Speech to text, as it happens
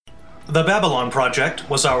The Babylon Project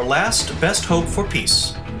was our last best hope for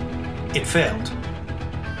peace. It failed.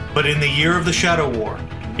 But in the year of the Shadow War,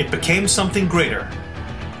 it became something greater,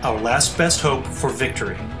 our last best hope for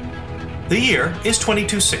victory. The year is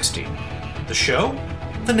 2260. The show?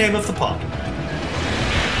 The name of the pod.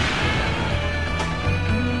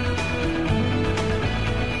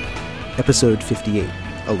 Episode 58,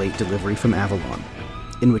 A Late Delivery from Avalon,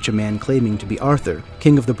 in which a man claiming to be Arthur,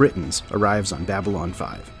 King of the Britons, arrives on Babylon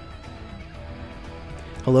 5.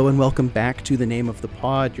 Hello and welcome back to The Name of the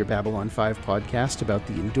Pod, your Babylon 5 podcast about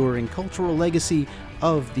the enduring cultural legacy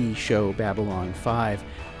of the show Babylon 5.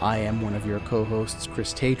 I am one of your co-hosts,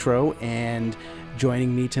 Chris Tatro, and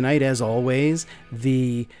joining me tonight, as always,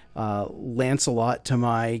 the Lancelot to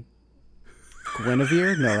my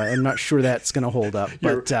Guinevere? No, I'm not sure that's going to hold up.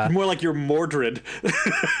 But you're more like your Mordred.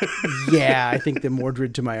 Yeah, I think the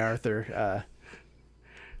Mordred to my Arthur.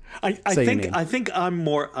 I think I'm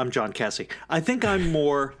more. I'm John Cassie. I think I'm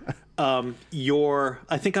more. I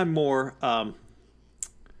think I'm more.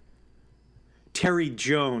 Terry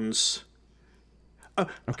Jones.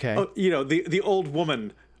 Okay. The old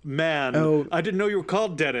woman. Man, oh. I didn't know you were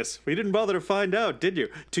called Dennis. We didn't bother to find out, did you?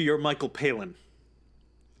 To your Michael Palin.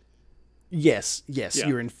 Yes, yeah.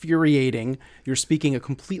 You're infuriating. You're speaking a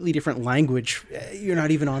completely different language. You're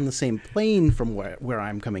not even on the same plane from where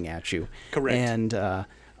I'm coming at you. Correct.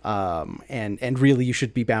 And really you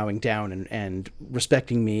should be bowing down and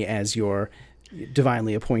respecting me as your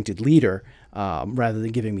divinely appointed leader, rather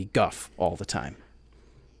than giving me guff all the time.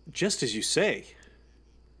 Just as you say.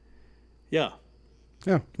 Yeah.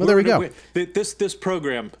 Yeah. Well, there we go. This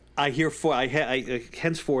program, I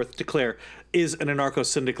henceforth declare, is an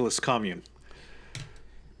anarcho-syndicalist commune.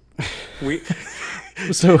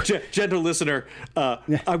 So, gentle listener,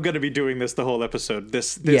 I'm going to be doing this the whole episode.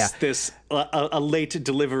 A late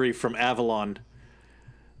delivery from Avalon.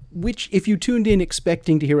 Which, if you tuned in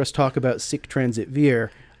expecting to hear us talk about Sic Transit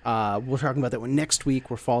Vir, we're talking about that one next week.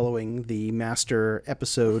 We're following the master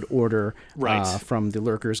episode order from the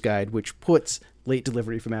Lurker's Guide, which puts Late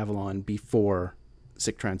Delivery from Avalon before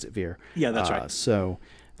Sic Transit Vir. Yeah, that's right. So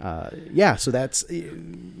that's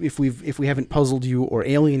if we haven't puzzled you or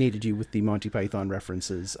alienated you with the Monty Python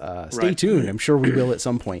references, stay tuned. I'm sure we will at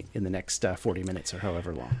some point in the next 40 minutes or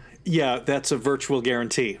however long. Yeah, that's a virtual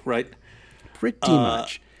guarantee, right? Pretty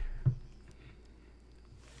much.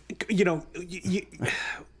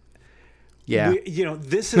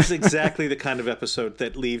 This is exactly the kind of episode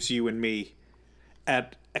that leaves you and me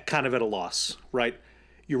at a loss, right?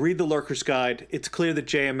 You read the Lurker's Guide. It's clear that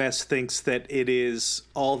JMS thinks that it is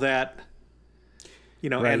all that,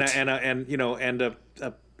 right. and a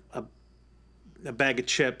bag of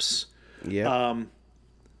chips. Yeah.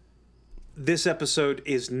 This episode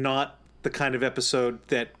is not the kind of episode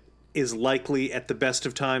that is likely, at the best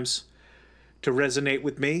of times, to resonate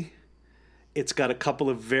with me. It's got a couple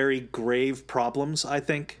of very grave problems, I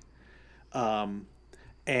think, and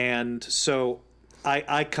so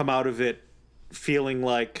I come out of it feeling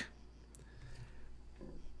like,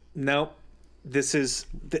 nope, this is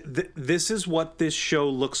what this show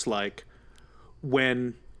looks like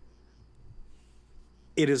when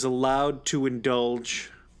it is allowed to indulge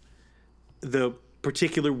the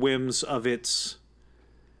particular whims of its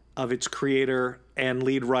creator and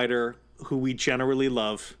lead writer, who we generally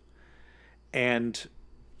love, and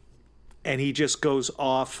he just goes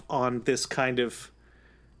off on this kind of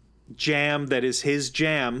jam that is his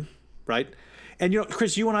jam, right? And,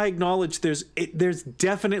 Chris, you and I acknowledge there's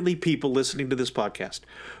definitely people listening to this podcast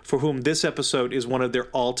for whom this episode is one of their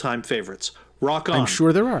all-time favorites. Rock on. I'm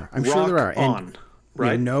sure there are. Rock on. And,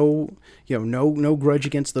 right? No grudge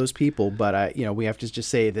against those people, but we have to just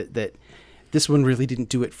say that this one really didn't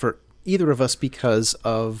do it for either of us because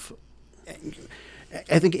of,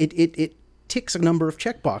 I think it ticks a number of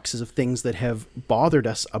checkboxes of things that have bothered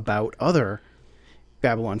us about other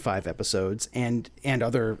Babylon 5 episodes and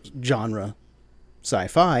other genre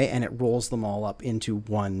sci-fi, and it rolls them all up into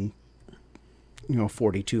one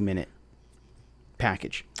 42-minute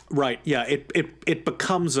package. Right. Yeah. It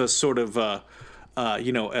becomes a sort of a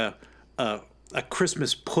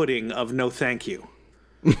Christmas pudding of no thank you.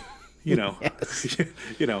 Yes.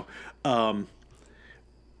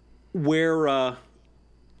 Where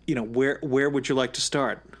would you like to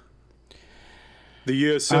start? The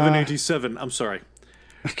year 787. I'm sorry.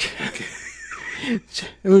 Okay.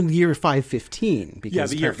 Year 515, because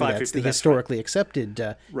the year 515, that's the historically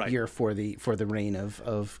accepted right. year for the reign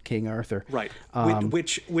of King Arthur. Right.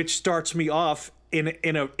 Which starts me off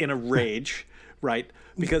in a rage, right?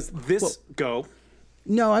 Because go.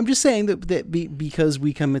 No, I'm just saying that because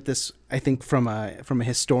we come at this, I think, from a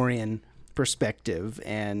historian perspective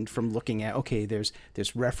and from looking at, okay, there's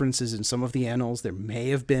references in some of the annals. There may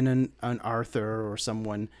have been an Arthur or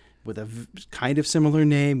someone with a kind of similar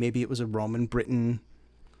name. Maybe it was a Roman Briton.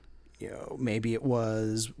 Maybe it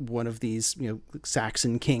was one of these,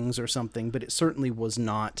 Saxon kings or something, but it certainly was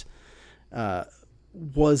not this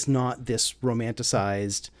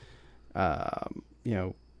romanticized,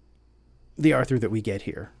 the Arthur that we get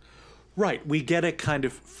here. Right. We get a kind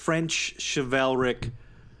of French chivalric,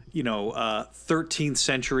 13th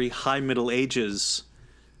century, high Middle Ages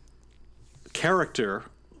character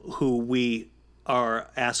who we are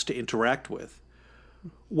asked to interact with,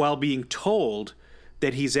 while being told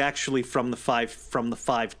that he's actually from the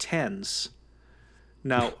 510s.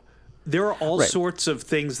 Now, there are all sorts of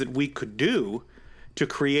things that we could do to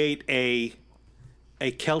create a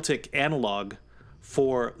Celtic analog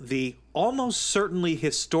for the almost certainly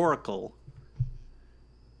historical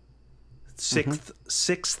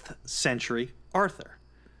 6th century Arthur,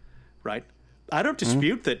 right? I don't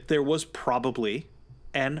dispute that there was probably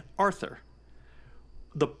an Arthur.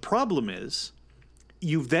 The problem is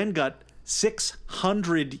you've then got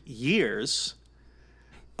 600 years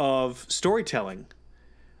of storytelling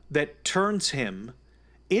that turns him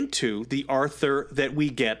into the Arthur that we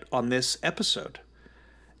get on this episode.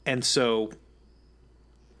 And so,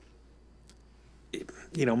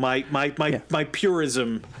 my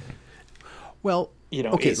purism,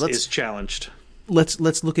 is challenged.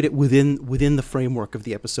 Let's look at it within the framework of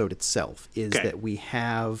the episode itself. That we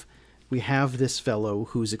have this fellow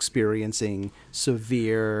who's experiencing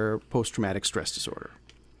severe post-traumatic stress disorder.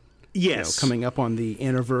 Yes. Coming up on the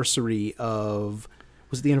anniversary of...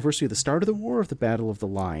 Was it the anniversary of the start of the war or of the Battle of the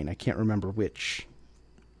Line? I can't remember which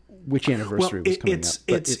anniversary was coming up.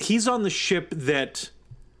 He's on the ship that...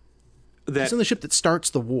 He's on the ship that starts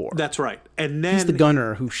the war. That's right. And then... He's the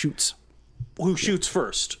gunner who shoots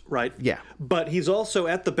first, right? Yeah. But he's also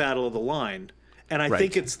at the Battle of the Line. And I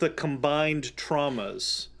think it's the combined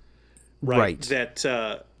traumas... Right.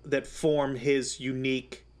 That form his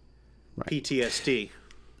unique PTSD.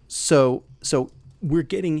 So we're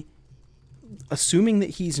getting, assuming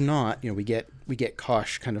that he's not, we get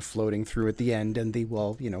Kosh kind of floating through at the end, and they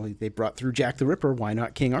brought through Jack the Ripper. Why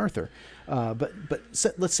not King Arthur?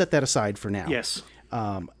 Let's set that aside for now. Yes.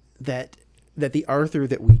 That the Arthur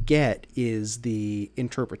that we get is the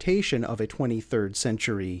interpretation of a 23rd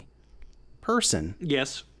century person.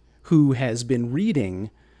 Yes. Who has been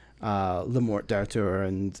reading Le Mort d'Arthur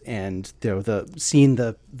and seen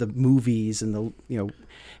the movies and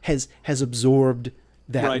has absorbb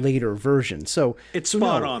that later version. So it's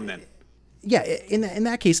spot on then. Yeah, in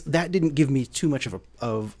that case, that didn't give me too much of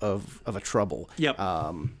a trouble. Yep.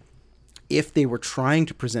 If they were trying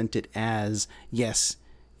to present it as he is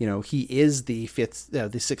the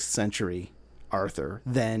 6th century Arthur,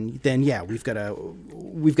 then yeah, we've got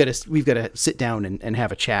to sit down and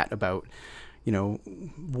have a chat about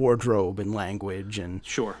wardrobe and language and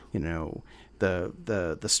sure,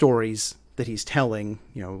 the stories that he's telling,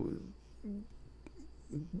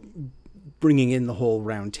 bringing in the whole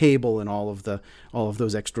round table and all of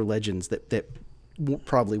those extra legends that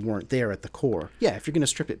probably weren't there at the core. Yeah, if you're going to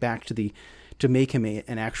strip it back to make him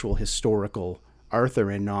an actual historical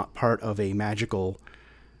Arthur and not part of a magical,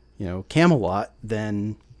 Camelot,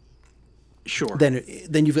 then sure,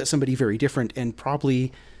 then you've got somebody very different and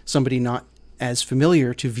probably somebody not as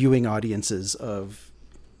familiar to viewing audiences of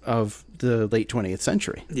the late 20th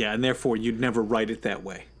century. Yeah, and therefore you'd never write it that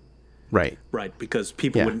way. Right. Right, because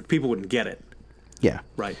people wouldn't get it. Yeah.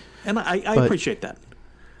 Right. And I appreciate that.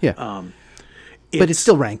 Yeah. But it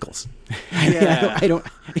still rankles. Yeah. I don't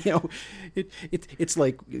it's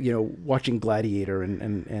like, watching Gladiator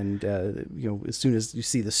and as soon as you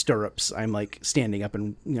see the stirrups, I'm like standing up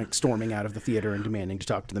and storming out of the theater and demanding to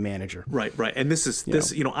talk to the manager. Right. And this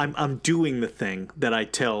I'm doing the thing that I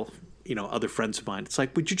tell, other friends of mine. It's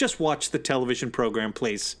like, would you just watch the television program,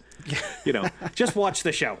 please? Just watch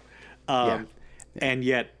the show. And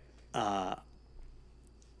yet I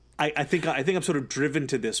think I'm sort of driven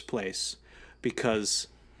to this place because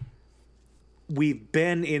we've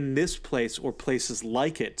been in this place or places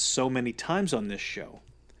like it so many times on this show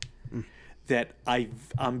that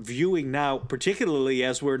I'm viewing now, particularly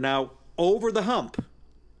as we're now over the hump,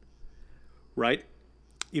 right?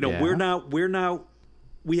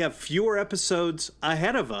 We have fewer episodes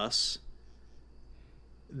ahead of us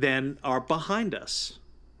than are behind us.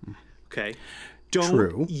 Okay.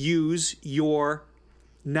 Don't use your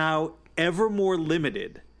now ever more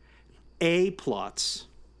limited A-plots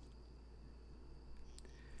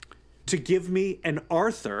to give me an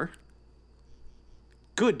Arthur,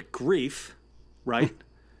 good grief, right,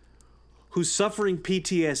 who's suffering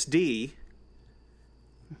PTSD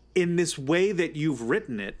in this way that you've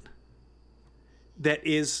written it that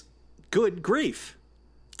is good grief,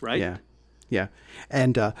 right? Yeah. Yeah.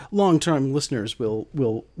 And long-term listeners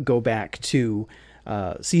will go back to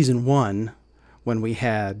season 1 when we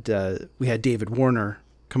had David Warner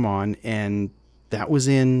come on, and that was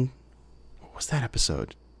in, what was that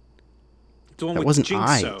episode? The one that with wasn't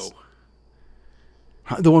Jinxo. Eyes.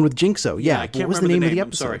 The one with Jinxo, yeah. I can't what was remember the name of the I'm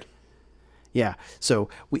episode? sorry. Yeah. So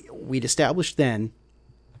we'd established then,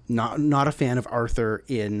 not a fan of Arthur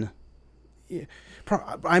in.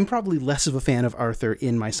 I'm probably less of a fan of Arthur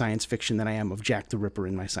in my science fiction than I am of Jack the Ripper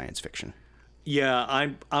in my science fiction.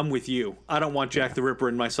 Yeah, I'm with you. I don't want Jack the Ripper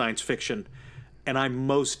in my science fiction, and I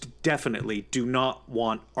most definitely do not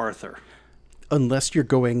want Arthur. Unless you're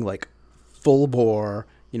going like full bore,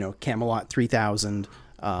 Camelot 3000,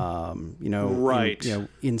 right.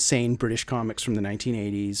 Insane British comics from the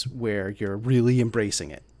 1980s where you're really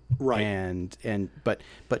embracing it. Right. But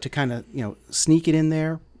to kind of, sneak it in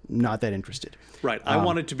there, not that interested. Right. I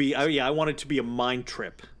want it to be I want it to be a mind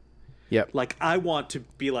trip. Yep. Like I want to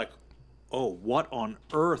be like, "Oh, what on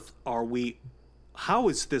earth are we how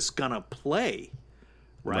is this going to play?"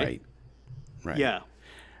 Right? Right. Yeah.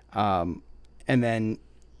 And then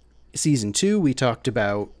season 2, we talked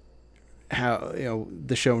about how,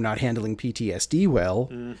 the show not handling PTSD well,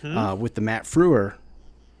 with the Matt Frewer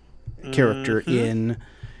character in,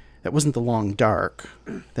 that wasn't The Long Dark.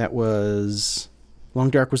 That was, Long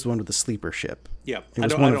Dark was the one with the sleeper ship. Yeah. It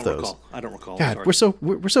was I one don't of those. recall. I don't recall. God, Sorry.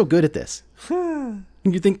 we're so good at this.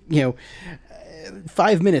 You think,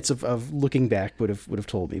 5 minutes of looking back would have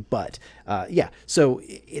told me, but so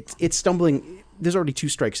it's stumbling. There's already 2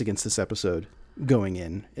 strikes against this episode going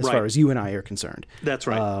in, as far as you and I are concerned. That's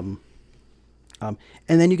right. And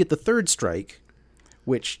then you get the 3rd strike,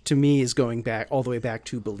 which to me is going back all the way back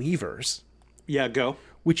to Believers. Yeah, go.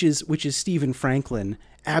 Which is Stephen Franklin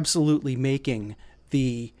absolutely making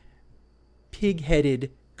the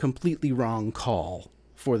pig-headed, completely wrong call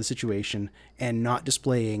for the situation and not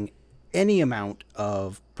displaying any amount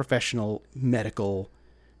of professional medical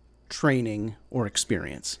training or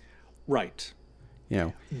experience. Right.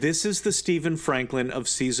 This is the Stephen Franklin of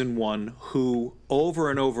season 1 who over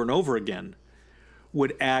and over and over again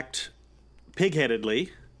would act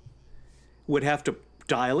pig-headedly, would have to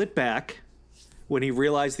dial it back when he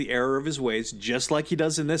realized the error of his ways, just like he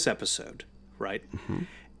does in this episode, right? Mm-hmm.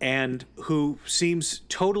 And who seems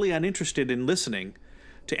totally uninterested in listening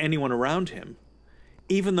to anyone around him,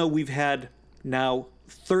 even though we've had now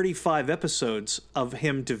 35 episodes of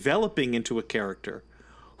him developing into a character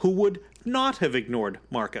who would not have ignored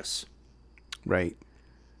Marcus. Right.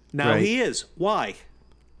 Now he is. Why?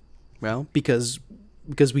 Well, because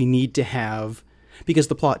we need to have, because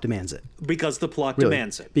the plot demands it. Because the plot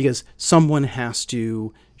demands it. Because someone has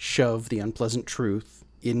to shove the unpleasant truth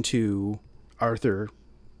into Arthur,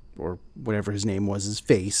 or whatever his name was, his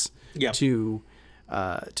face, to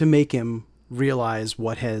make him realize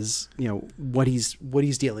what has, what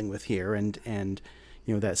he's dealing with here, and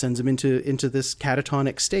that sends him into this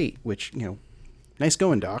catatonic state, which, nice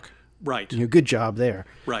going, Doc. Right. Good job there.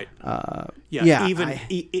 Right. Yeah.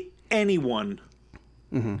 Anyone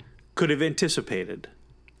could have anticipated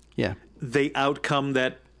the outcome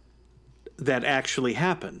that actually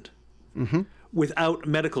happened without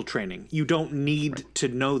medical training. You don't need to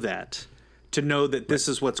know that to know that this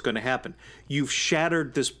is what's going to happen. You've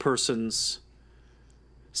shattered this person's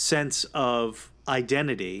sense of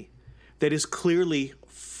identity that is clearly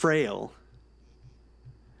frail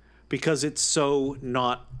because it's so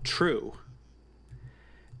not true.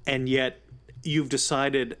 And yet you've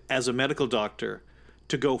decided as a medical doctor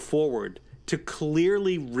to go forward to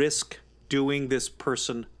clearly risk doing this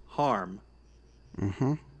person harm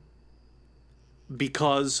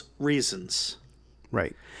because reasons.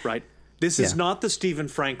 Right. Right. This is not the Stephen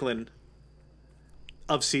Franklin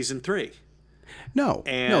of season 3. No,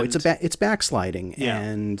 it's backsliding,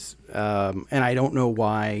 and I don't know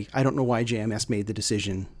why JMS made the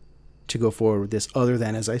decision to go forward with this, other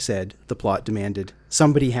than, as I said, the plot demanded.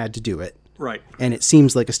 Somebody had to do it, right? And it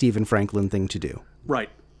seems like a Stephen Franklin thing to do, right?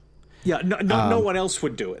 Yeah, no one else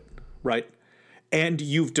would do it, right? And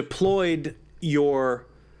you've deployed your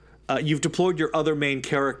other main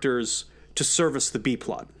characters to service the B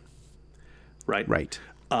plot, right? Right.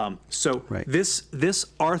 This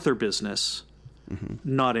Arthur business.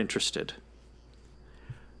 Not interested.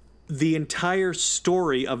 The entire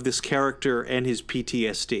story of this character and his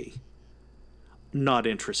PTSD, not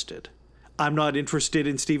interested. I'm not interested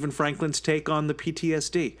in Stephen Franklin's take on the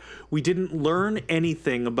PTSD. We didn't learn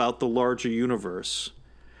anything about the larger universe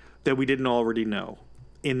that we didn't already know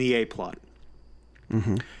in the A plot.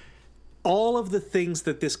 all of the things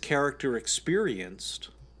that this character experienced,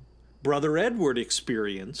 Brother Edward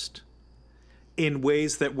experienced in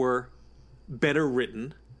ways that were better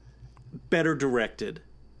written, better directed,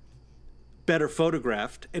 better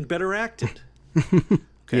photographed, and better acted. Okay?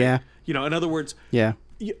 Yeah. You know, in other words, Yeah.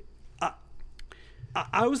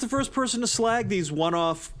 I was the first person to slag these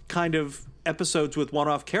one-off kind of episodes with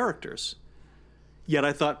one-off characters. Yet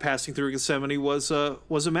I thought Passing Through Gethsemane was a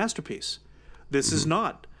masterpiece. This is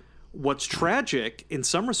not. What's tragic in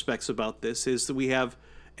some respects about this is that we have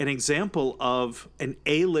an example of an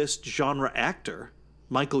A-list genre actor,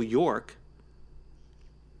 Michael York,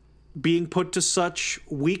 being put to such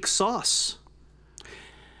weak sauce.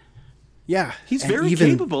 Yeah. He's very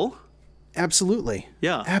capable. Absolutely.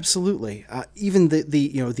 Yeah. Absolutely. Even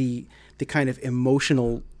the kind of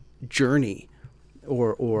emotional journey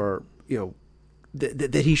or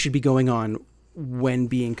that he should be going on when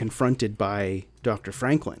being confronted by Dr.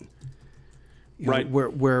 Franklin. Right.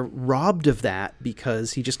 We're robbed of that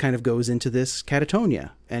because he just kind of goes into this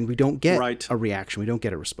catatonia and we don't get a reaction. We don't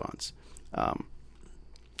get a response.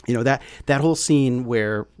 That whole scene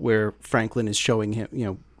where Franklin is showing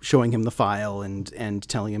him the file and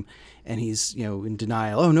telling him, and he's in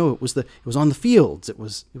denial. Oh no, it was on the fields. It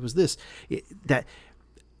was this.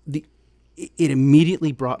 It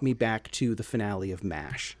immediately brought me back to the finale of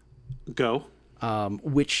MASH. Go.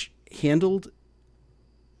 Which handled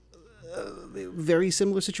a very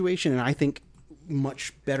similar situation, and I think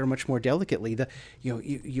much better, much more delicately.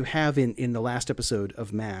 You have in the last episode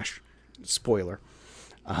of MASH, spoiler,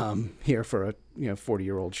 here for a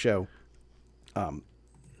 40-year-old show.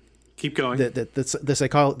 Keep going.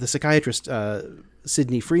 The psychiatrist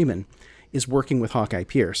Sidney Freeman is working with Hawkeye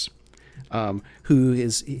Pierce,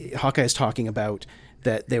 Hawkeye is talking about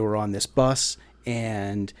that they were on this bus,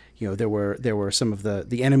 and there were some of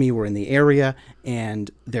the enemy were in the area, and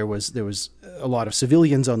there was a lot of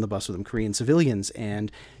civilians on the bus with them, Korean civilians,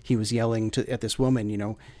 and he was yelling at this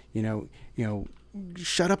woman,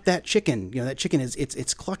 shut up that chicken, that chicken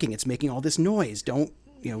it's clucking, it's making all this noise, don't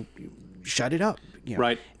shut it up,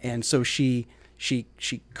 Right. And so she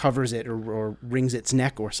covers it or wrings its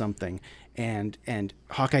neck or something, and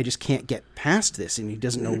Hawkeye just can't get past this, and he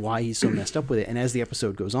doesn't know why he's so messed up with it. And as the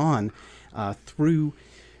episode goes on, through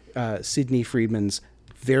Sidney Freeman's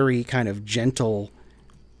very kind of gentle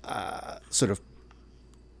sort of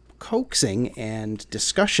coaxing and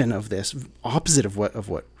discussion of this, opposite of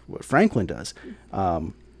what Franklin does,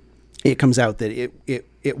 it comes out that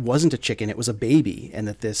it wasn't a chicken, it was a baby, and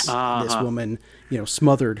that this woman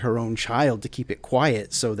smothered her own child to keep it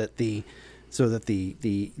quiet so that the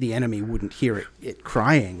enemy wouldn't hear it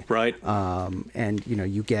crying. Right. And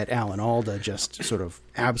you get Alan Alda just sort of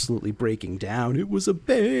absolutely breaking down. It was a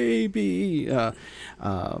baby.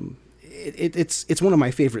 It's one of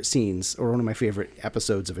my favorite scenes, or one of my favorite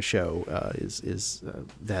episodes of a show, is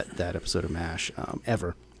that episode of MASH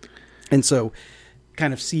ever. And so,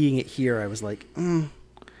 kind of seeing it here, I was like,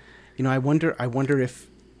 I wonder if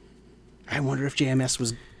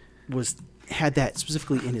JMS was had that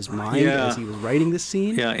specifically in his mind as he was writing this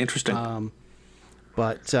scene. Yeah, interesting.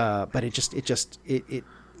 But the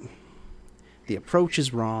approach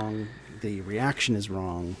is wrong. The reaction is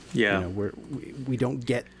wrong. Yeah. We don't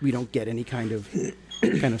get any kind of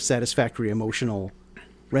satisfactory emotional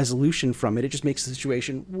resolution from it. It just makes the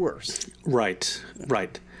situation worse. Right.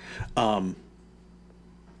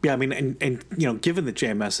 Yeah, I mean, and given that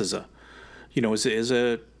JMS is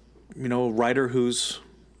a writer who's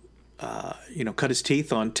cut his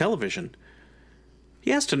teeth on television, he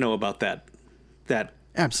has to know about that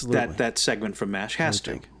absolutely that segment from MASH, has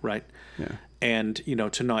to, right? Yeah. And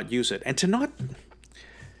to not use it, and to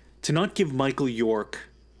not give Michael York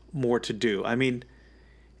more to do. I mean,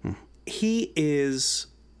 he's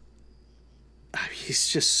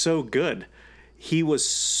just so good. He was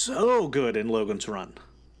so good in Logan's Run.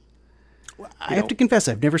 I have to confess,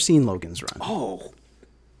 I've never seen Logan's Run. Oh,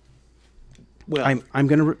 well, I'm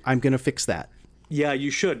gonna fix that. Yeah, you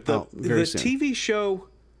should. The soon. TV show,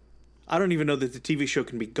 I don't even know that the TV show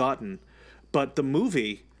can be gotten, but the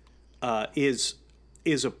movie is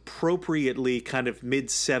appropriately kind of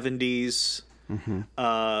mid-70s.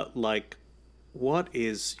 Like, what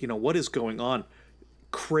is going on?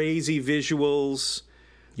 Crazy visuals.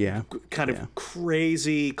 Yeah. Kind of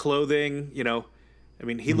crazy clothing. I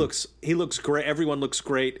mean, he looks great. Everyone looks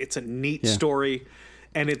great. It's a neat story,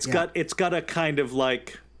 and it's got a kind of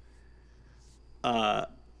like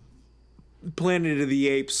Planet of the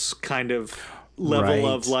Apes kind of level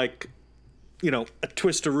of like, a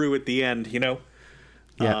twisteroo at the end.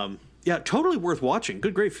 Yeah, totally worth watching.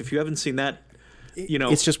 Good grief, if you haven't seen that,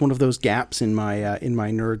 it's just one of those gaps in my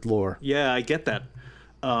nerd lore. Yeah, I get that.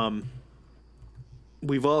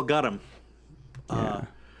 We've all got them.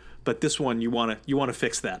 But this one, you want to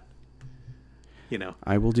fix that.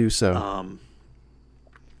 I will do so.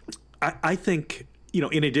 I think,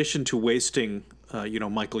 in addition to wasting,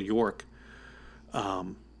 Michael York,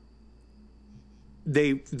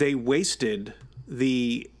 they wasted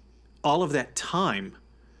all of that time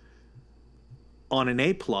on an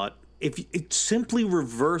A plot. If you simply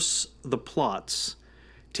reverse the plots,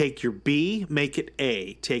 take your B, make it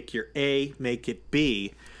A, take your A, make it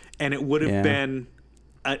B, and it would have been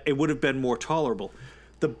more tolerable.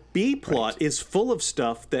 The B plot is full of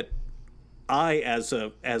stuff that I, as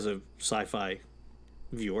a sci-fi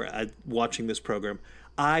viewer watching this program,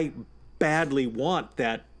 I badly want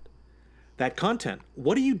that content.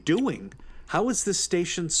 What are you doing? How is this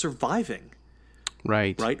station surviving?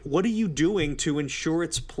 Right. What are you doing to ensure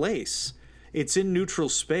its place? It's in neutral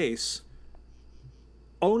space.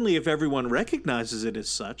 Only if everyone recognizes it as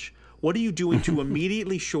such. What are you doing to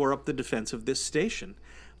immediately shore up the defense of this station?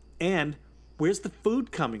 And where's the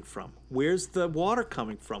food coming from? Where's the water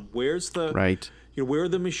coming from? Where's the where are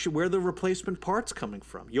the replacement parts coming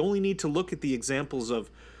from? You only need to look at the examples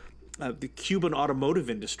of the Cuban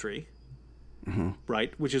automotive industry,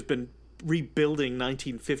 right, which has been rebuilding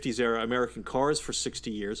 1950s era American cars for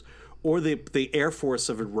 60 years, or the Air Force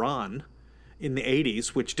of Iran in the 80s,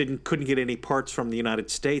 which couldn't get any parts from the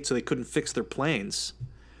United States, so they couldn't fix their planes,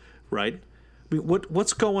 right? I mean,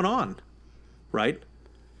 what's going on, right?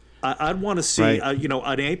 I'd want to see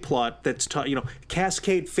an A plot that's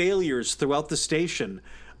cascade failures throughout the station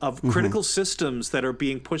of critical systems that are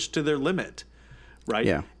being pushed to their limit, right?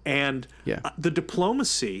 Yeah. And the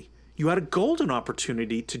diplomacy, you had a golden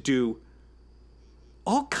opportunity to do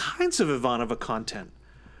all kinds of Ivanova content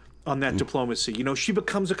on that diplomacy. She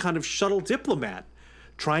becomes a kind of shuttle diplomat,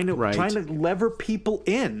 trying to lever people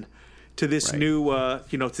in to this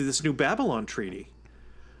new Babylon treaty,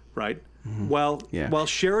 right? While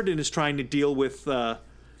Sheridan is trying to deal with the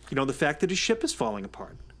fact that his ship is falling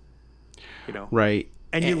apart, right?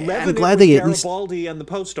 And you leaven I'm glad it with they Garibaldi and the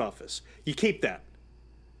post office. You keep that,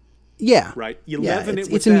 right? You leaven it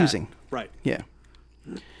with it's amusing, right? Yeah.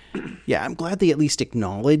 Yeah, I'm glad they at least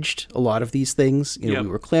acknowledged a lot of these things. We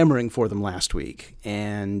were clamoring for them last week,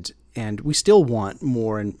 and we still want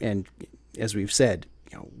more. And as we've said,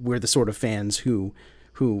 we're the sort of fans who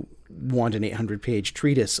want an 800-page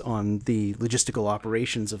treatise on the logistical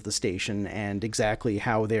operations of the station and exactly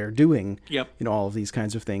how they're doing, all of these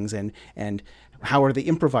kinds of things, and how are they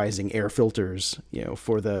improvising air filters,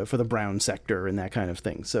 for the brown sector and that kind of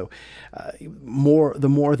thing. So, the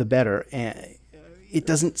more the better. And it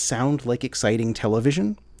doesn't sound like exciting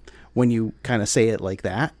television when you kind of say it like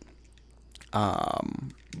that.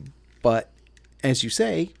 But as you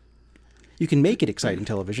say, you can make it exciting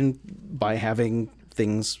television by having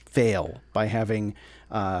things fail, by having,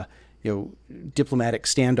 diplomatic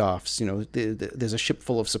standoffs. There's a ship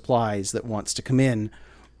full of supplies that wants to come in,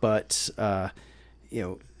 but,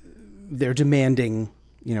 they're demanding,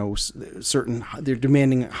 they're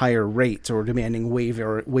demanding higher rates or demanding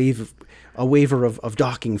a waiver of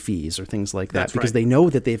docking fees or things like that. That's because they know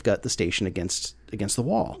that they've got the station against the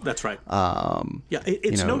wall. That's right.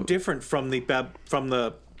 It's no different from the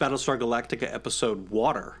Battlestar Galactica episode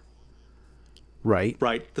Water. Right.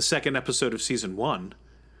 Right. The second episode of season 1,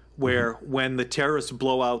 where when the terrorists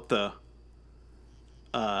blow out the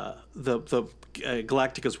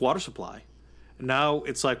Galactica's water supply, now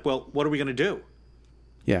it's like, well, what are we going to do?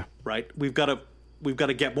 Yeah. Right. We've got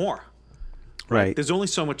to get more. Right. There's only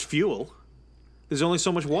so much fuel. There's only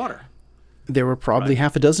so much water. There were probably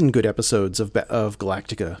half a dozen good episodes of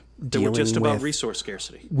Galactica dealing they were just about with resource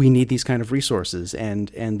scarcity. We need these kind of resources, and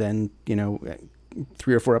then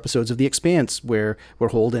 3 or 4 episodes of The Expanse where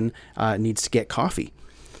Holden needs to get coffee.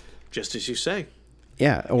 Just as you say.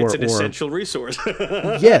 Yeah, it's an essential resource.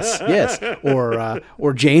 yes.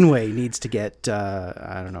 Or Janeway needs to get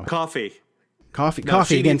I don't know, coffee. Coffee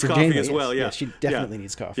again for coffee Janeway as well. Yeah, she definitely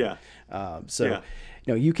needs coffee. Yeah.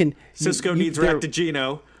 You can. Cisco needs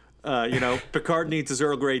Ractigino. Picard needs his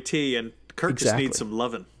Earl Grey tea, and Kirk just needs some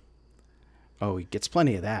lovin'. Oh, he gets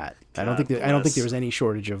plenty of that. I don't think there was any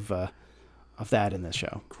shortage of that in this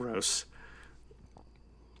show. Gross.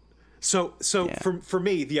 So for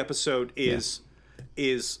me, the episode is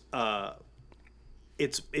it's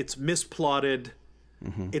misplotted.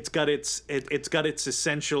 Mm-hmm. It's got its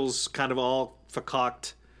essentials kind of all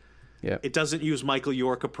fakaked. Yeah. It doesn't use Michael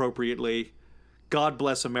York appropriately. God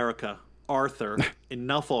bless America, Arthur.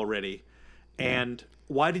 Enough already. Yeah. And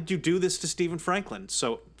why did you do this to Stephen Franklin?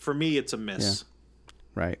 So for me, it's a miss.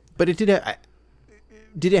 Yeah. Right, but it did.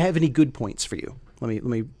 did it have any good points for you? Let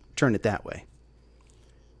me turn it that way.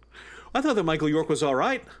 I thought that Michael York was all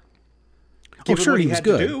right. I'm sure what he he was had to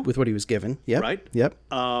good do. with what he was given. Yep. Right? Yep.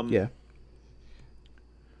 Yeah.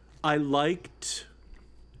 I liked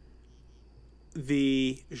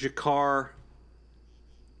the Jakar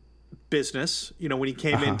business, when he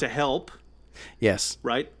came in to help, Yes.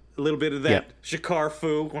 right? A little bit of that Yep. Jakar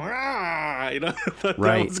foo, that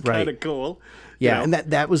Right, was kind of right. cool. Yeah, and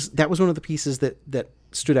that was one of the pieces that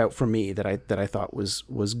stood out for me that I thought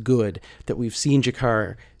was good, that we've seen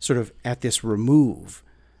Jakar sort of at this remove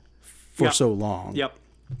for Yep. so long. Yep.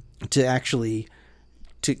 To actually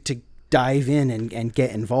to dive in and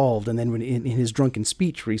get involved, and then when in his drunken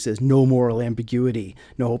speech where he says no moral ambiguity,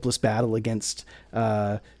 no hopeless battle against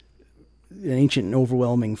ancient and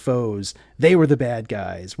overwhelming foes, they were the bad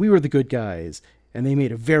guys, we were the good guys, and they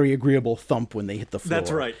made a very agreeable thump when they hit the floor.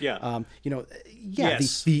 That's right, yeah.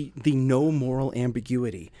 Yes. The no moral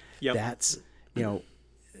ambiguity. Yep. That's that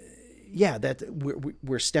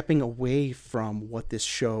we're stepping away from what this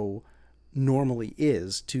show normally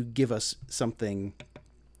is to give us something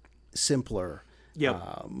simpler. Yep.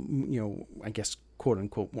 I guess quote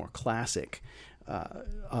unquote more classic,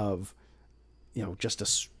 of just a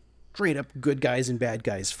straight up good guys and bad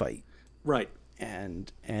guys fight. Right.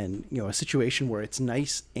 And a situation where it's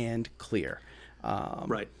nice and clear.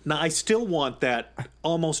 Right. Now, I still want that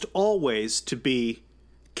almost always to be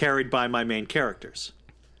carried by my main characters,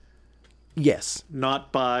 Yes.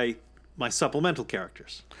 not by my supplemental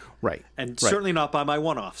characters, Right. and Right. certainly not by my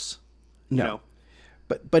one-offs. No.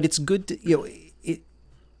 But it's good to,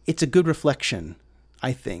 it's a good reflection,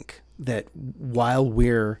 I think, that while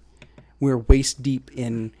we're waist deep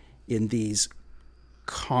in these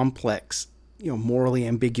complex, morally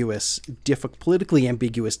ambiguous, politically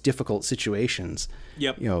ambiguous, difficult situations.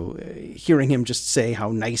 Yep. Hearing him just say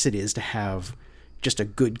how nice it is to have just a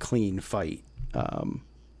good, clean fight.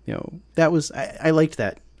 That was I liked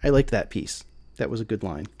that. I liked that piece. That was a good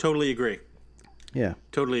line. Totally agree. Yeah.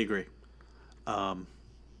 Totally agree.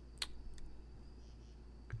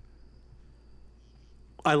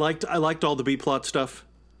 I liked all the B plot stuff.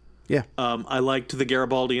 Yeah. I liked the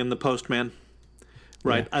Garibaldi and the Postman.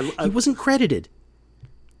 Right. Yeah. He wasn't credited.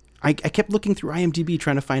 I kept looking through IMDb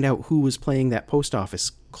trying to find out who was playing that post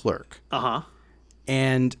office clerk. Uh-huh.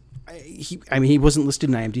 And he wasn't listed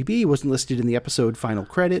in IMDb. He wasn't listed in the episode final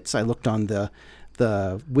credits. I looked on the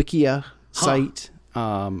Wikia site.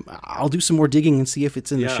 I'll do some more digging and see if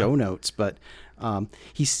it's in the show notes. But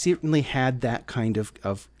he certainly had that kind of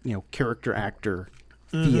character actor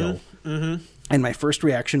feel. Mm-hmm. And my first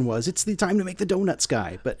reaction was, it's the time to make the Donuts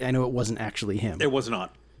guy. But I know it wasn't actually him. It was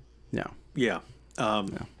not. No. Yeah. No.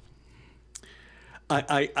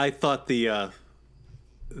 I thought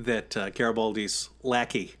that Garibaldi's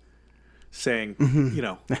lackey saying,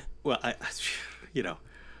 well,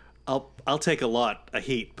 I'll take a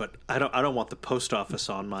heat, but I don't want the post office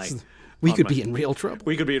on my. We could be in real trouble.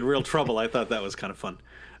 We could be in real trouble. I thought that was kind of fun.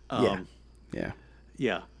 Yeah.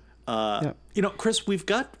 Chris, we've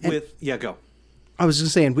got go. I was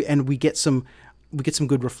just saying, we get some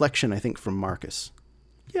good reflection, I think, from Marcus.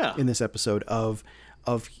 Yeah. In this episode of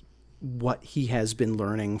what he has been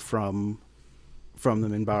learning from the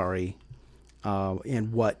Minbari,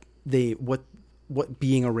 and what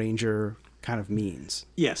being a ranger kind of means.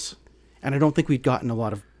 Yes. And I don't think we've gotten a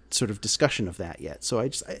lot of sort of discussion of that yet. So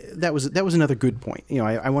that was another good point.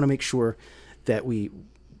 I want to make sure that we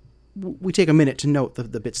take a minute to note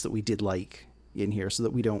the bits that we did like in here, so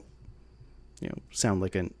that we don't sound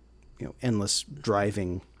like an endless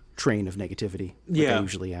driving train of negativity like I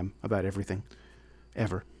usually am about everything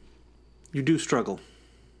ever. You do struggle.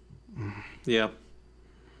 Yeah.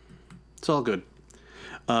 It's all good.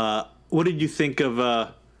 What did you think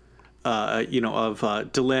of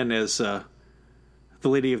Delenn as the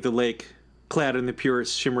Lady of the Lake, clad in the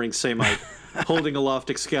purest shimmering samite, holding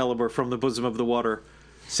aloft Excalibur from the bosom of the water,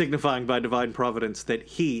 signifying by divine providence that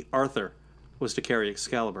he, Arthur, was to carry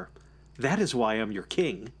Excalibur. That is why I'm your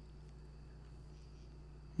king.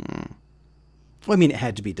 Well, I mean, it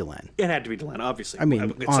had to be Delenn. It had to be Delenn, obviously. I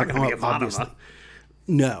mean, it's not going to be obviously. Ivanova.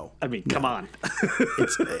 No. I mean, come on.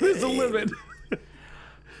 There's a limit.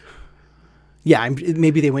 Yeah,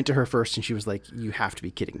 maybe they went to her first, and she was like, "You have to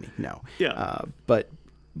be kidding me." No. Yeah. But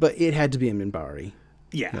it had to be a Minbari.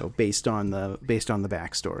 Yeah. Based on the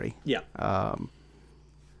backstory. Yeah.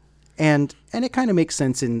 And it kind of makes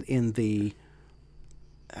sense in the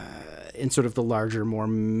in sort of the larger, more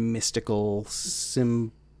mystical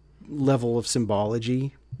level of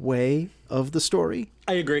symbology way of the story.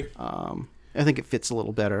 I agree. I think it fits a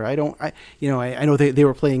little better. I know they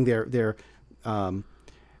were playing their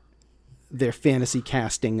their fantasy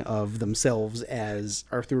casting of themselves as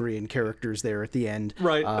Arthurian characters there at the end.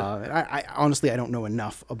 Right. I honestly, I don't know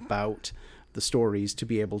enough about the stories to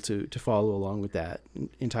be able to follow along with that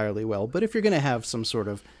entirely well. But if you're going to have some sort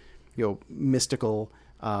of, mystical,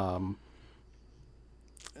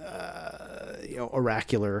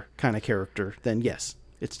 oracular kind of character, then yes,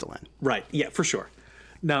 it's Delenn. Right. Yeah, for sure.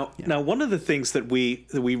 Now, one of the things that we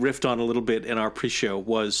riffed on a little bit in our pre-show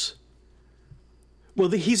was,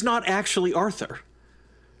 he's not actually Arthur,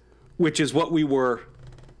 which is what we were,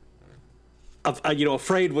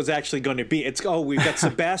 afraid was actually going to be. We've got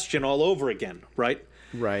Sebastian all over again, right?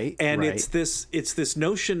 Right. And right. it's this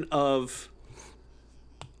notion of,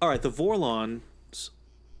 all right, the Vorlons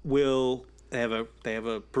they have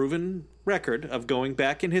a proven record of going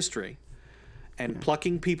back in history and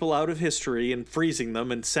plucking people out of history and freezing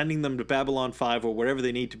them and sending them to Babylon 5 or wherever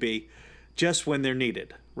they need to be just when they're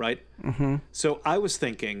needed, right? Mm-hmm. So I was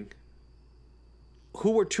thinking,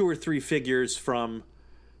 who are 2 or 3 figures from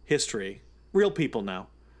history, real people now,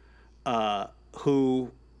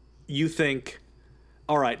 who you think,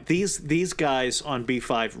 all right, these guys on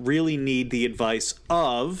B5 really need the advice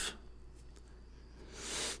of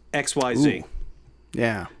XYZ. Ooh.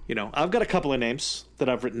 Yeah. I've got a couple of names that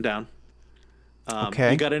I've written down.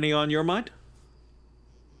 Okay. You got any on your mind?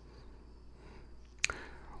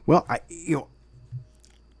 Well,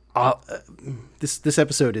 this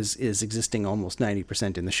episode is existing almost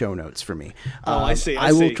 90% in the show notes for me. I see.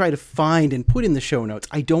 I will try to find and put in the show notes.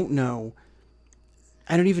 I don't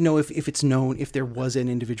even know if it's known if there was an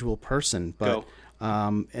individual person, but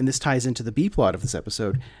and this ties into the B plot of this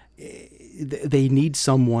episode. They need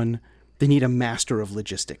someone. They need a master of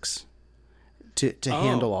logistics to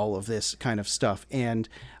handle all of this kind of stuff. And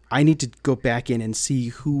I need to go back in and see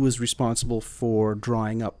who was responsible for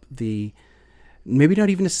drawing up maybe not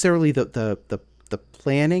even necessarily the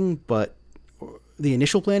planning, but the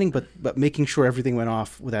initial planning, but making sure everything went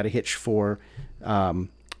off without a hitch for,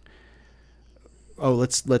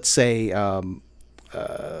 let's say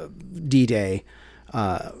D-Day,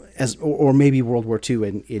 or maybe World War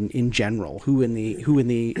II in general. Who in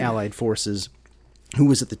the Allied forces, who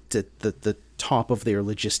was at the top of their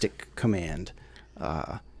logistic command,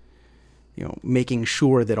 making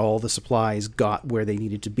sure that all the supplies got where they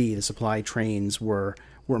needed to be. The supply trains were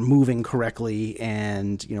moving correctly,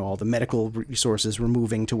 and all the medical resources were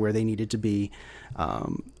moving to where they needed to be.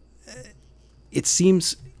 It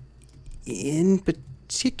seems, in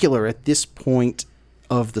particular, at this point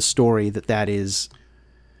of the story, that's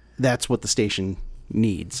what the station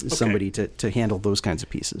needs, is somebody to handle those kinds of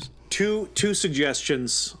pieces. Two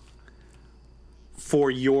suggestions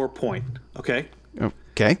for your point. Okay.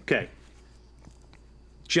 Okay.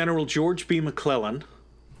 General George B. McClellan.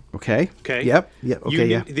 Okay. Okay. Yep.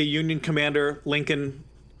 Okay. The Union commander Lincoln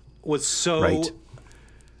was so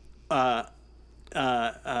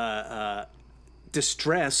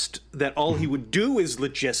distressed that all he would do is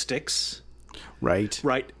logistics. Right.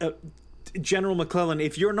 General McClellan,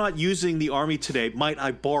 if you're not using the army today, might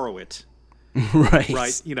I borrow it? Right.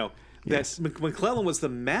 Right. Yes. McClellan was the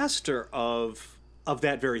master of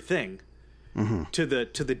that very thing, to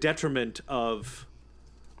the detriment of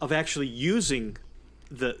actually using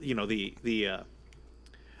the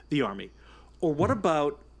army. Or what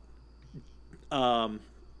about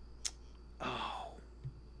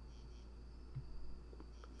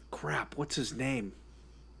what's his name?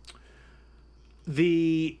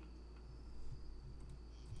 The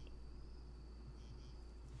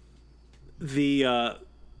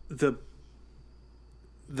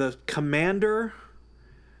commander,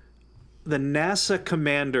 the NASA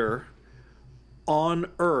commander on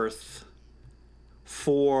Earth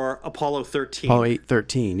for Apollo 13. Apollo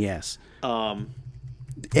 13, yes.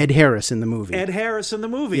 Ed Harris in the movie. Yes.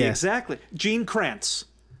 Exactly. Gene Kranz.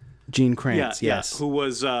 Yes. Who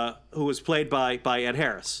was played by Ed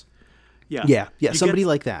Harris. Yeah. Yeah. Somebody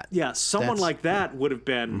like that. Yeah, someone like that would have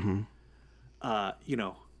been,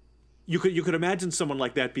 you could imagine someone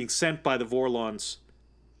like that being sent by the Vorlons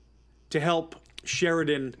to help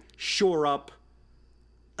Sheridan shore up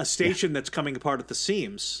a station that's coming apart at the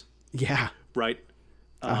seams. Yeah. Right?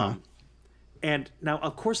 And now,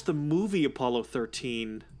 of course, the movie Apollo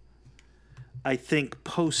 13, I think,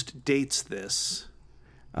 post-dates this.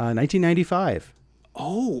 1995.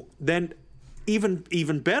 Oh, then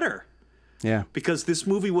even better. Yeah. Because this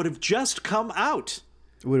movie would have just come out.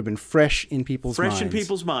 It would have been fresh in people's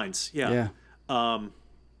minds. Yeah. Yeah,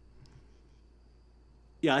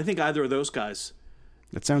 I think either of those guys.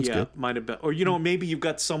 That sounds good. Might have been. Or, maybe you've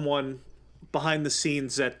got someone behind the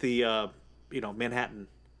scenes at the, Manhattan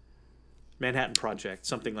Project,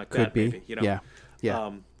 something like Could that, be. maybe.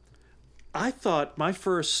 Yeah. I thought the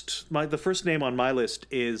first name on my list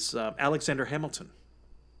is Alexander Hamilton.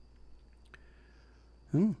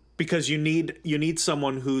 Because you need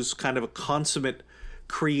someone who's kind of a consummate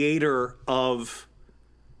creator of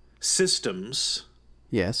systems.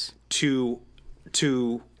 Yes. To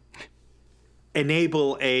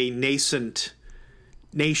enable a nascent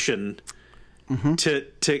nation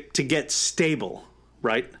to get stable,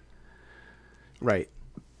 right? Right.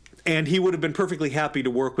 And he would have been perfectly happy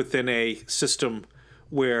to work within a system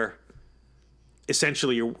where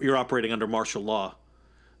essentially you're operating under martial law.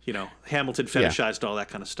 You know, Hamilton fetishized all that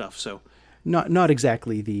kind of stuff. So not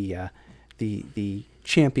exactly the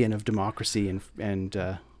champion of democracy and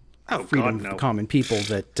freedom of the common people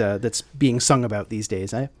that's being sung about these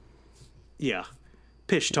days, eh? Yeah.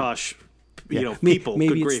 Pish tosh, Yeah. people.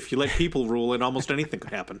 Maybe Good grief. You let people rule and almost anything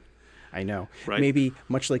could happen. I know. Right? Maybe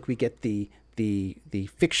much like we get the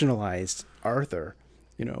fictionalized Arthur,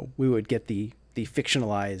 we would get the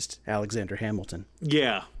fictionalized Alexander Hamilton.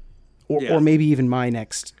 Yeah. Or maybe even my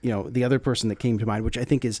next, the other person that came to mind, which I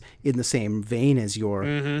think is in the same vein as your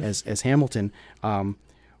as Hamilton,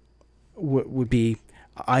 would be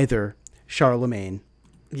either Charlemagne,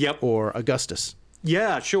 or Augustus.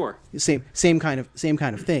 Yeah, sure. Same kind of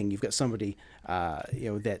thing. You've got somebody,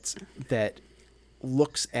 that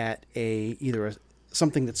looks at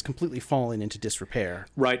something that's completely fallen into disrepair,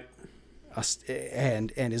 right,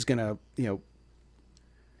 and is gonna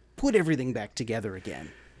put everything back together again.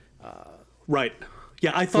 Right.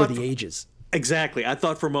 Yeah, I thought for the ages. Exactly. I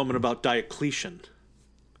thought for a moment about Diocletian.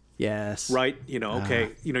 Yes. Right.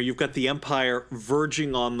 Okay. You've got the empire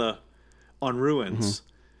verging on ruins.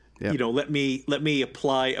 Yep. Let me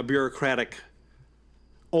apply a bureaucratic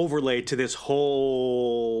overlay to this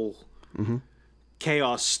whole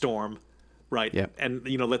chaos storm. Right. Yep. And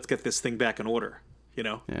let's get this thing back in order.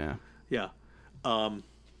 Yeah. Yeah.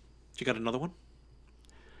 You got another one?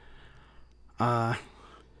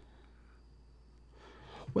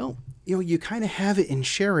 Well, you kind of have it in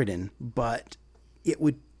Sheridan, but it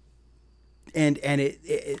would, and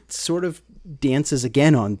it sort of dances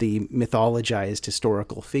again on the mythologized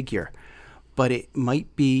historical figure, but it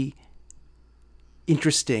might be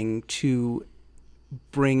interesting to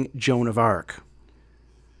bring Joan of Arc.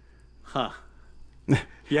 Huh.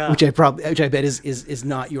 Yeah. which I bet is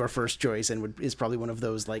not your first choice and is probably one of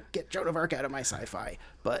those like, get Joan of Arc out of my sci-fi,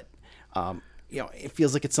 but it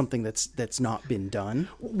feels like it's something that's not been done.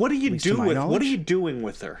 What are you doing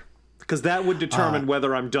with her? Because that would determine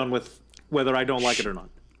whether I'm done with whether I don't like it or not.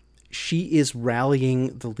 She is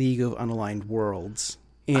rallying the League of Unaligned Worlds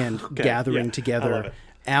and gathering together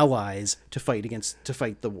allies to fight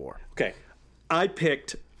the war. Okay. I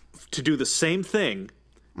picked to do the same thing,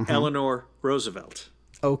 Eleanor Roosevelt.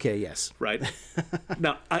 Okay, yes. Right?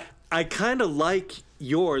 Now, I kind of like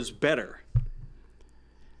yours better.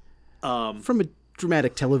 From a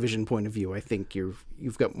dramatic television point of view, I think you've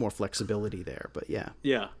got more flexibility there, but yeah.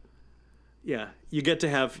 Yeah. You get to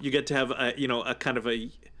have a kind of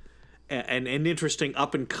an interesting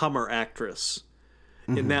up and comer actress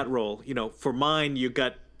in that role. For mine,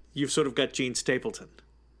 you've sort of got Jean Stapleton.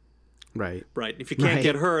 Right. Right. If you can't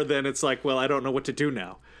get her, then it's like, well, I don't know what to do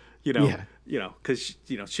now. Because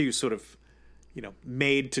she was sort of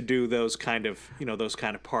made to do those kind of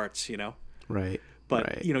parts. Right.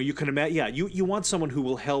 But you can imagine. You want someone who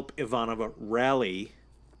will help Ivanova rally.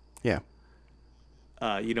 Yeah.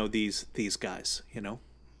 These guys.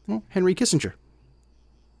 Well, Henry Kissinger.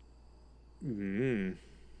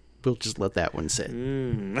 We'll just let that one sit.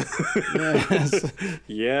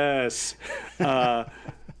 Yes.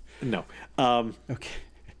 No. Okay.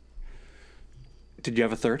 Did you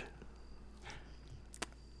have a third?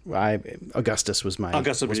 Augustus was my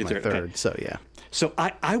third. Okay. So yeah. So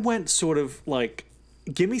I went sort of like,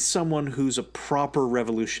 give me someone who's a proper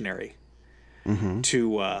revolutionary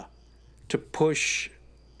to push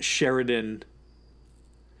Sheridan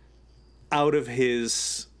out of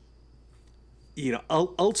his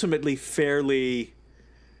ultimately fairly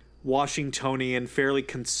Washingtonian, fairly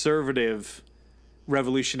conservative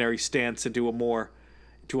revolutionary stance into a more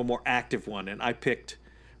active one. And I picked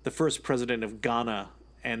the first president of Ghana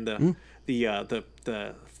and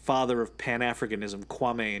the father of Pan-Africanism,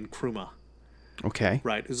 Kwame Nkrumah. Okay.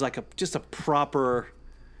 Right. It was like just a proper,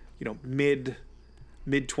 mid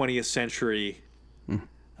 20th century,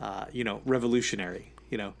 revolutionary.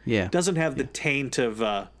 Yeah. Doesn't have the taint of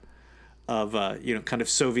kind of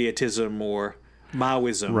Sovietism or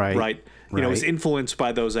Maoism. Right. Is influenced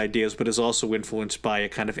by those ideas, but is also influenced by a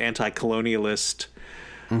kind of anti-colonialist.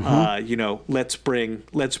 Let's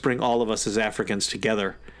bring all of us as Africans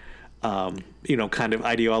together. Kind of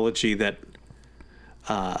ideology that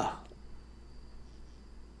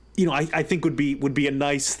I think would be a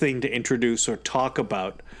nice thing to introduce or talk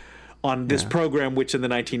about on this program, which in the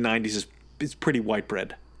 1990s is pretty white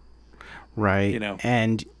bread. Right.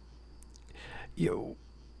 And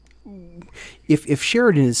if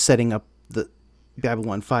Sheridan is setting up the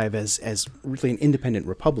Babylon 5 as really an independent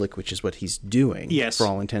republic, which is what he's doing for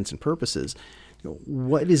all intents and purposes,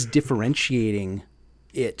 what is differentiating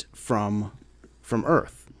it from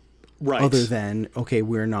Earth? Right. Other than, okay,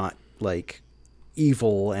 we're not like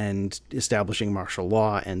evil and establishing martial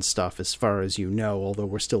law and stuff as far as although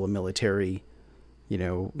we're still a military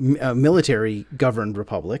governed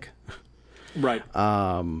republic. Right.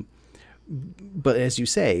 But as you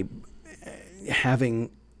say,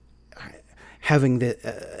 having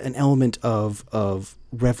an element of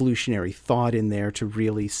revolutionary thought in there to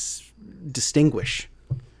really distinguish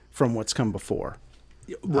from what's come before.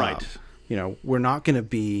 Right. We're not going to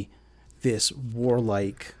be this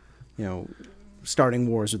warlike, starting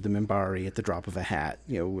wars with the Minbari at the drop of a hat.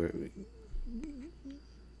 We're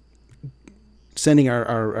sending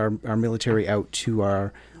our military out to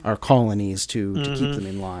our colonies to keep them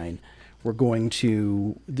in line. We're going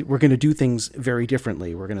to do things very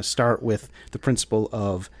differently. We're going to start with the principle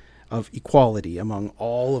of equality among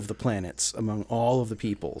all of the planets, among all of the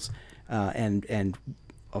peoples, and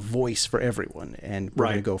a voice for everyone. And we're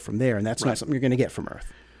going to go from there. And that's not something you're going to get from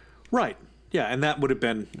Earth. Right. Yeah. And that would have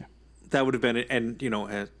been, and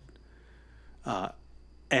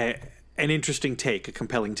an interesting take, a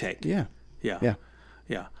compelling take. Yeah. Yeah.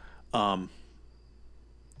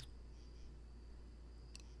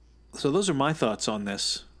 So those are my thoughts on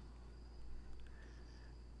this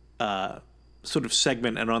sort of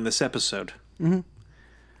segment and on this episode. Mm-hmm.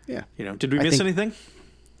 Yeah. Did we miss anything?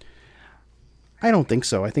 I don't think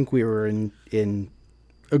so. I think we were in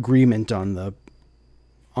agreement on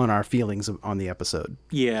our feelings on the episode.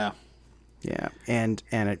 Yeah. Yeah. And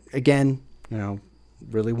again,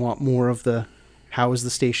 really want more of how is the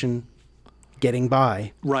station getting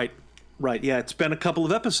by? Right. Yeah. It's been a couple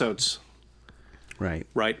of episodes. Right.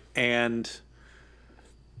 And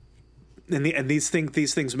these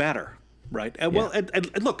things matter. Right. And, well,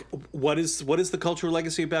 and look, what is the cultural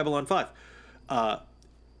legacy of Babylon 5?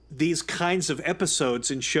 These kinds of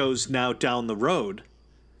episodes and shows now down the road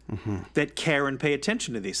that care and pay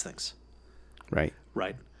attention to these things. Right.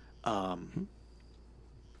 Not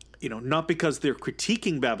because they're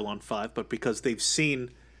critiquing Babylon 5, but because they've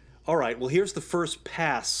seen, all right, well, here's the first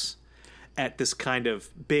pass at this kind of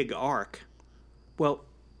big arc. Well,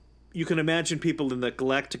 you can imagine people in the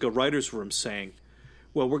Galactica writers' room saying,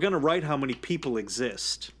 well, we're going to write how many people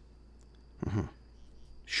exist. Mm-hmm.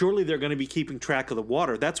 Surely they're going to be keeping track of the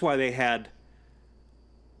water. That's why they had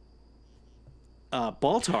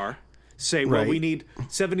Baltar say, well, we need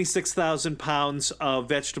 76,000 pounds of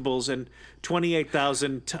vegetables and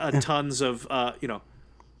 28,000 tons of,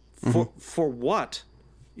 for what?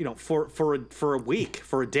 For a week,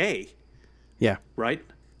 for a day. Yeah. Right?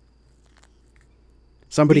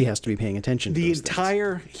 Somebody has to be paying attention to the those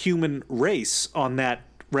entire human race on that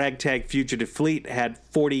ragtag fugitive fleet had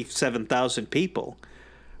 47,000 people.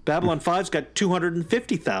 Babylon 5's got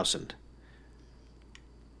 250,000.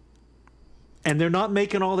 And they're not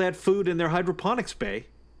making all that food in their hydroponics bay.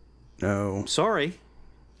 No. Sorry.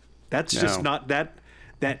 That's just not that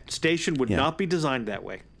station would not be designed that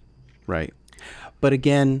way. Right. But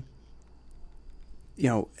again,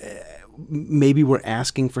 maybe we're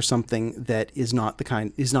asking for something that is not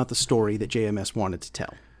the story that JMS wanted to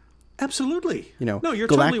tell. Absolutely. No, you're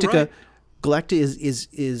Galactica, totally right.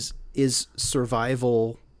 Galactica is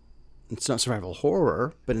survival. It's not survival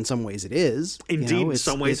horror, but in some ways it is. Indeed, in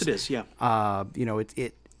some ways it is. Yeah.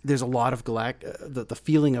 There's a lot of the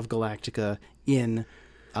feeling of Galactica in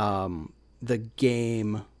the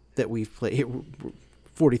game that we've played.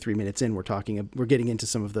 43 minutes in, we're getting into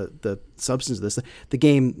some of the substance of this. The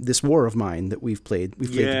game, This War of Mine, that we've played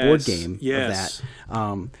the board game of that,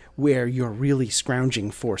 where you're really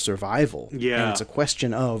scrounging for survival. Yeah. And it's a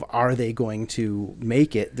question of, are they going to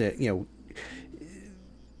make it that,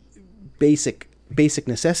 basic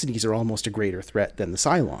necessities are almost a greater threat than the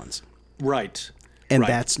Cylons. Right. And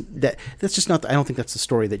that's just not, I don't think that's the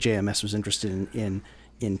story that JMS was interested in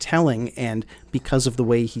telling. And because of the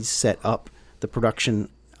way he's set up the production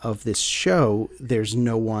of this show, there's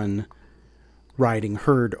no one riding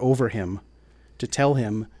herd over him to tell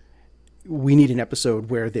him, we need an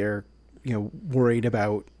episode where they're, worried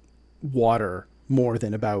about water more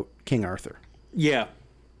than about King Arthur. Yeah,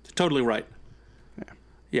 totally right.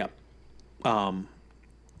 Yeah.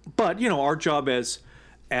 But our job as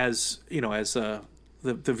the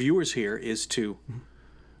viewers here is to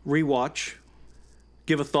rewatch,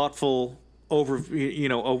 give a thoughtful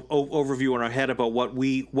overview in our head about what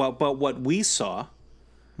we saw.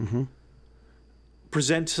 Mm-hmm.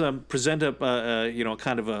 Present a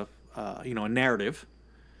kind of a narrative,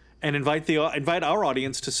 and invite our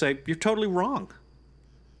audience to say you're totally wrong,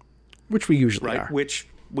 which we usually right? are. Which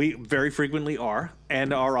we very frequently are,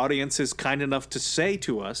 and our audience is kind enough to say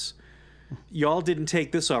to us, y'all didn't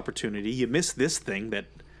take this opportunity. You missed this thing that,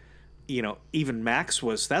 even Max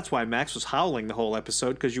was. That's why Max was howling the whole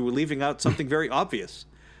episode, because you were leaving out something very obvious,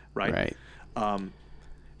 right? Right.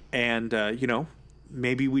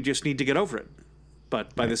 Maybe we just need to get over it.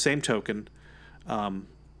 But by the same token, I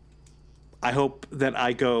hope that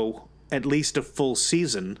I go at least a full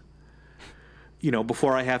season,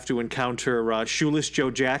 before I have to encounter Shoeless Joe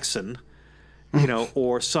Jackson,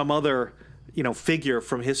 or some other, figure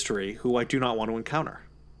from history who I do not want to encounter.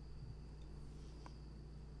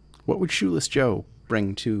 What would Shoeless Joe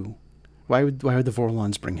bring to? Why would the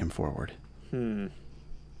Vorlons bring him forward?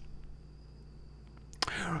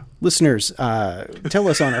 Listeners, tell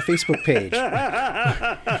us on our Facebook page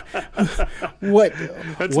what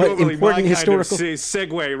important historical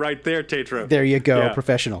segue right there, Tatro. There you go, yeah.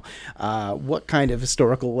 Professional. What kind of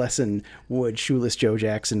historical lesson would Shoeless Joe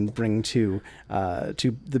Jackson bring to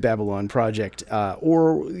the Babylon Project,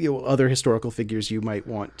 or other historical figures you might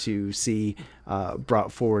want to see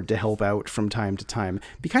brought forward to help out from time to time?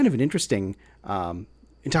 Be kind of an interesting,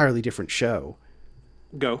 entirely different show.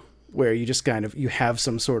 Go. Where you just you have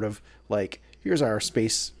some sort of like, here's our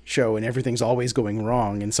space show and everything's always going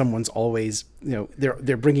wrong, and someone's always,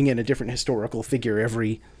 they're bringing in a different historical figure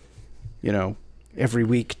every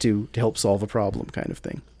week to help solve a problem, kind of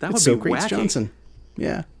thing. That would be Socrates wacky. Johnson.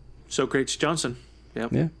 Yeah. Socrates Johnson.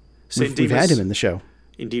 Yep. Yeah. San We've had him in the show.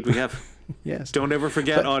 Indeed we have. Yes. Don't ever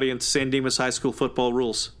forget, audience, San Dimas High School football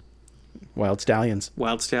rules. Wild Stallions.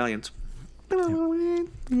 Wild Stallions.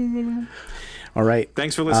 Yep. All right.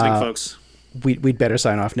 Thanks for listening, folks. We'd better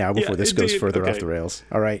sign off now before this indeed. goes further Okay. off the rails.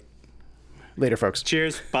 All right. Later, folks.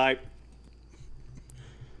 Cheers. Bye.